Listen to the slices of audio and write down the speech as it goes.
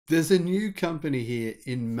There's a new company here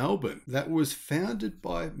in Melbourne that was founded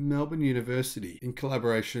by Melbourne University in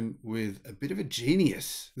collaboration with a bit of a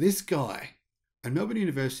genius. This guy and Melbourne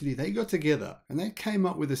University, they got together and they came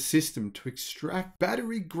up with a system to extract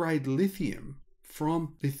battery grade lithium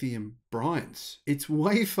from lithium brines. It's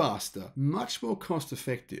way faster, much more cost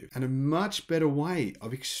effective, and a much better way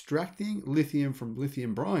of extracting lithium from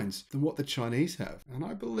lithium brines than what the Chinese have. And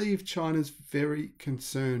I believe China's very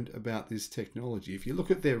concerned about this technology. If you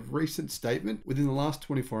look at their recent statement within the last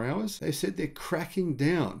 24 hours, they said they're cracking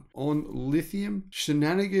down on lithium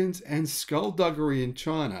shenanigans and skullduggery in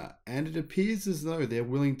China, and it appears as though they're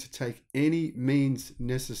willing to take any means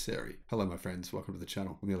necessary. Hello my friends, welcome to the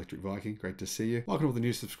channel. I'm the Electric Viking, great to see you. Welcome to all the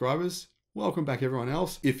new subscribers. Welcome back everyone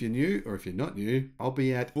else. If you're new or if you're not new, I'll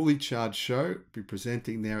be at Fully Charged Show, be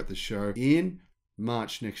presenting there at the show in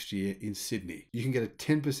March next year in Sydney. You can get a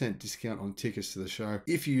 10% discount on tickets to the show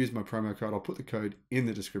if you use my promo code. I'll put the code in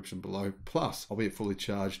the description below. Plus, I'll be at Fully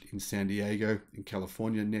Charged in San Diego, in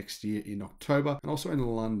California next year in October, and also in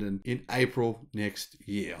London in April next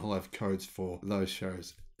year. I'll have codes for those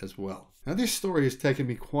shows as well. Now, this story has taken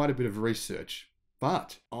me quite a bit of research,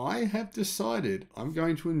 but I have decided I'm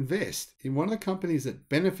going to invest in one of the companies that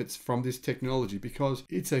benefits from this technology because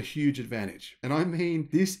it's a huge advantage. And I mean,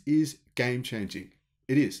 this is game changing.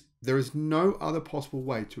 It is. There is no other possible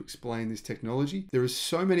way to explain this technology. There is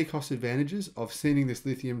so many cost advantages of sending this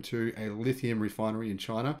lithium to a lithium refinery in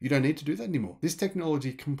China. You don't need to do that anymore. This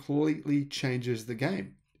technology completely changes the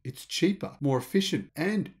game. It's cheaper, more efficient,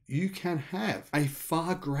 and you can have a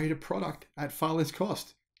far greater product at far less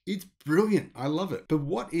cost. It's brilliant. I love it. But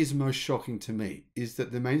what is most shocking to me is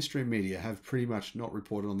that the mainstream media have pretty much not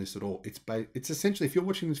reported on this at all. It's essentially, if you're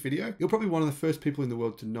watching this video, you're probably one of the first people in the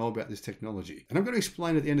world to know about this technology. And I'm going to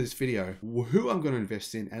explain at the end of this video who I'm going to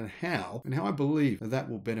invest in and how I believe that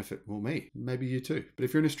will benefit me. Maybe you too. But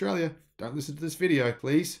if you're in Australia, don't listen to this video,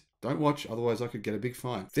 please. Don't watch, otherwise I could get a big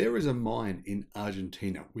fine. There is a mine in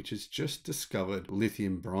Argentina which has just discovered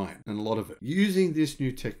lithium brine, and a lot of it. Using this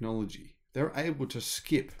new technology, they're able to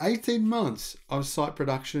skip 18 months of site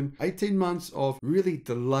production, 18 months of really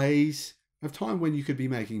delays of time when you could be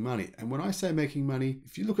making money. And when I say making money,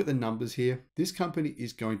 if you look at the numbers here, this company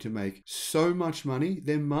is going to make so much money.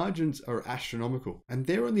 Their margins are astronomical, and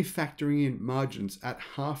they're only factoring in margins at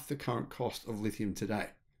half the current cost of lithium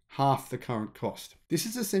today. Half the current cost. This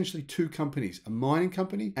is essentially two companies, a mining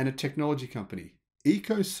company and a technology company.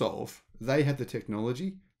 EcoSolve, they have the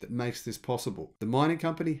technology that makes this possible. The mining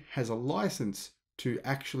company has a license to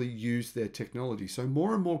actually use their technology. So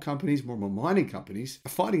more and more companies, more and more mining companies are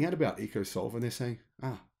finding out about EcoSolve, and they're saying,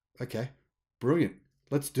 okay, brilliant.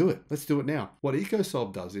 Let's do it. Let's do it now. What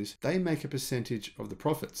EcoSolve does is they make a percentage of the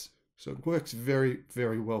profits. So it works very,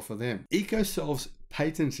 very well for them. EcoSolve's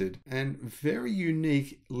patented and very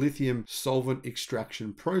unique lithium solvent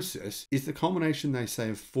extraction process is the culmination, they say,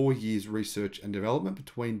 of 4 years research and development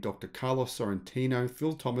between Dr. Carlos Sorrentino,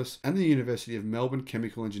 Phil Thomas, and the University of Melbourne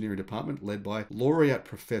Chemical Engineering Department led by laureate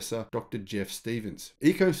Professor Dr. Jeff Stevens.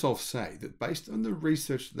 EcoSolve say that based on the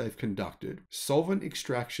research they've conducted, solvent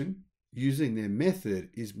extraction using their method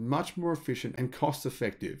is much more efficient and cost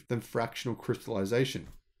effective than fractional crystallization.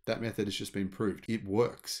 That method has just been proved. It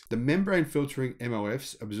works. The membrane filtering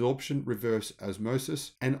MOFs, absorption, reverse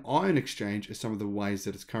osmosis, and ion exchange are some of the ways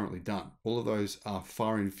that it's currently done. All of those are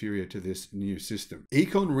far inferior to this new system.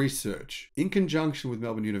 Econ Research, in conjunction with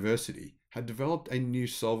Melbourne University, had developed a new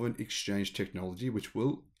solvent exchange technology which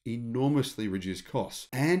will enormously reduce costs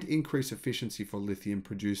and increase efficiency for lithium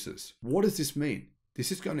producers. What does this mean?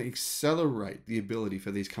 This is going to accelerate the ability for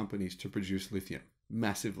these companies to produce lithium.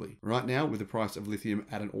 Massively. Right now, with the price of lithium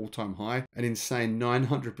at an all-time high, an insane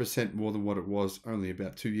 900% more than what it was only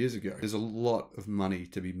about 2 years ago. There's a lot of money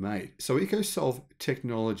to be made. So EcoSolve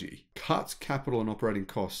technology cuts capital and operating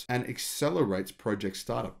costs and accelerates project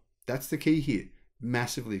startup. That's the key here.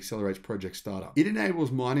 Massively accelerates project startup. It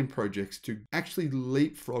enables mining projects to actually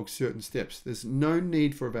leapfrog certain steps. There's no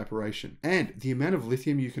need for evaporation. And the amount of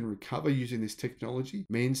lithium you can recover using this technology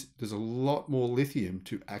means there's a lot more lithium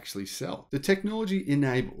to actually sell. The technology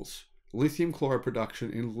enables lithium chloride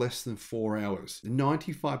production in less than 4 hours.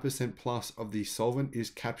 95% plus of the solvent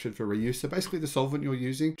is captured for reuse. So basically the solvent you're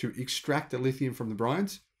using to extract the lithium from the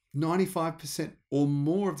brines, 95% or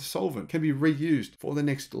more of the solvent can be reused for the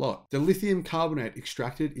next lot. The lithium carbonate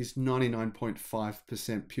extracted is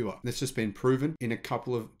 99.5% pure. That's just been proven in a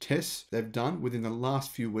couple of tests they've done within the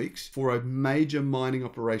last few weeks for a major mining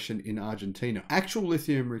operation in Argentina. Actual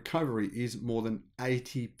lithium recovery is more than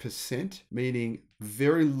 80%, meaning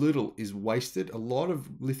Very little is wasted. A lot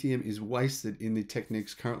of lithium is wasted in the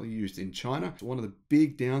techniques currently used in China. It's one of the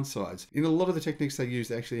big downsides. In a lot of the techniques they use,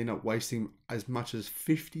 they actually end up wasting as much as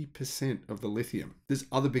 50% of the lithium. There's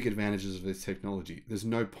other big advantages of this technology. There's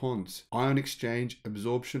no ponds, ion exchange,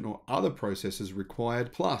 absorption, or other processes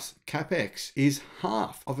required. Plus, CapEx is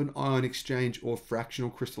half of an ion exchange or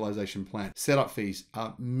fractional crystallization plant. Setup fees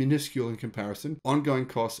are minuscule in comparison. Ongoing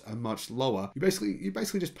costs are much lower. You're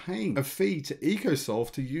basically just paying a fee to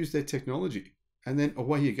EcoSolve to use their technology. And then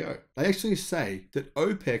away you go. They actually say that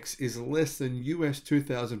OPEX is less than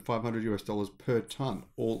 $2,500 per ton,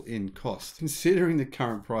 all in cost. Considering the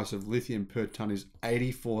current price of lithium per ton is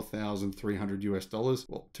 $84,300,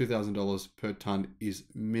 well, $2,000 per ton is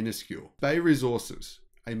minuscule. Bay Resources,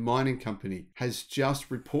 a mining company, has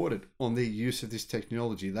just reported on their use of this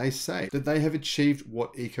technology. They say that they have achieved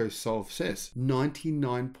what EcoSolve says,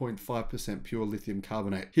 99.5% pure lithium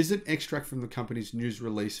carbonate. Here's an extract from the company's news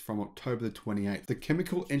release from October the 28th. The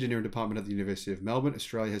Chemical Engineering Department at the University of Melbourne,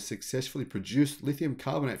 Australia, has successfully produced lithium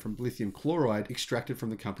carbonate from lithium chloride extracted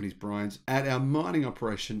from the company's brines at our mining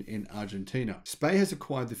operation in Argentina. SPEY has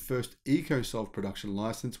acquired the first EcoSolve production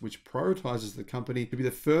license, which prioritizes the company to be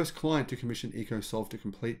the first client to commission EcoSolve to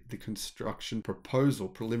complete the construction proposal,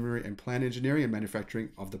 preliminary and plant engineering and manufacturing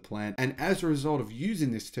of the plant. And as a result of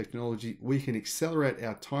using this technology, we can accelerate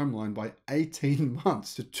our timeline by 18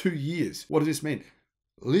 months to 2 years. What does this mean?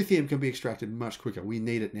 Lithium can be extracted much quicker. We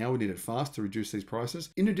need it now. We need it fast to reduce these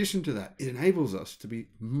prices. In addition to that, it enables us to be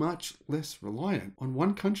much less reliant on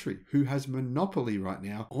one country who has monopoly right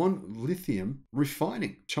now on lithium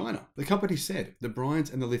refining, China. The company said the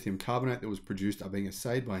brines and the lithium carbonate that was produced are being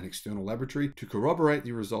assayed by an external laboratory to corroborate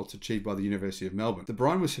the results achieved by the University of Melbourne. The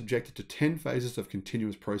brine was subjected to 10 phases of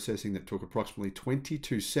continuous processing that took approximately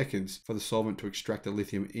 22 seconds for the solvent to extract the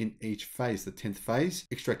lithium in each phase. The 10th phase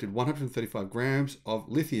extracted 135 grams of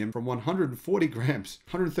lithium from 140 grams,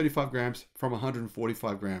 135 grams from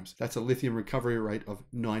 145 grams. That's a lithium recovery rate of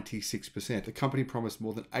 96%. The company promised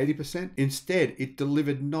more than 80%. Instead, it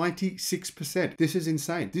delivered 96%. This is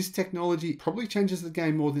insane. This technology probably changes the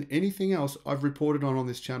game more than anything else I've reported on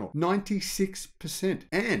this channel. 96%.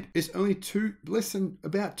 And it's only less than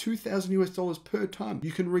about $2,000 per ton.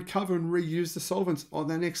 You can recover and reuse the solvents on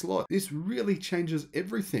the next lot. This really changes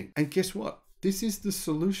everything. And guess what? This is the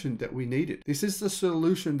solution that we needed. This is the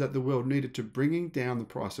solution that the world needed to bringing down the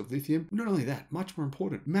price of lithium. Not only that, much more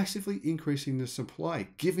important, massively increasing the supply,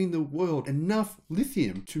 giving the world enough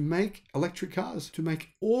lithium to make electric cars, to make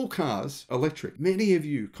all cars electric. Many of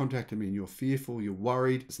you contacted me and you're fearful, you're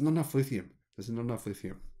worried. There's not enough lithium. There's not enough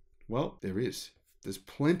lithium. Well, there is. There's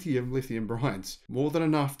plenty of lithium brines, more than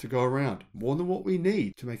enough to go around, more than what we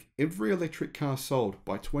need to make every electric car sold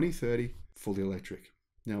by 2030 fully electric.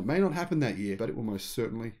 Now, it may not happen that year, but it will most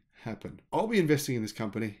certainly happen. I'll be investing in this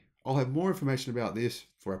company. I'll have more information about this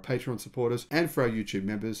for our Patreon supporters and for our YouTube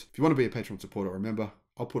members. If you want to be a Patreon supporter or a member,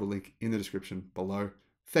 I'll put a link in the description below.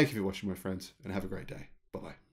 Thank you for watching, my friends, and have a great day. Bye-bye.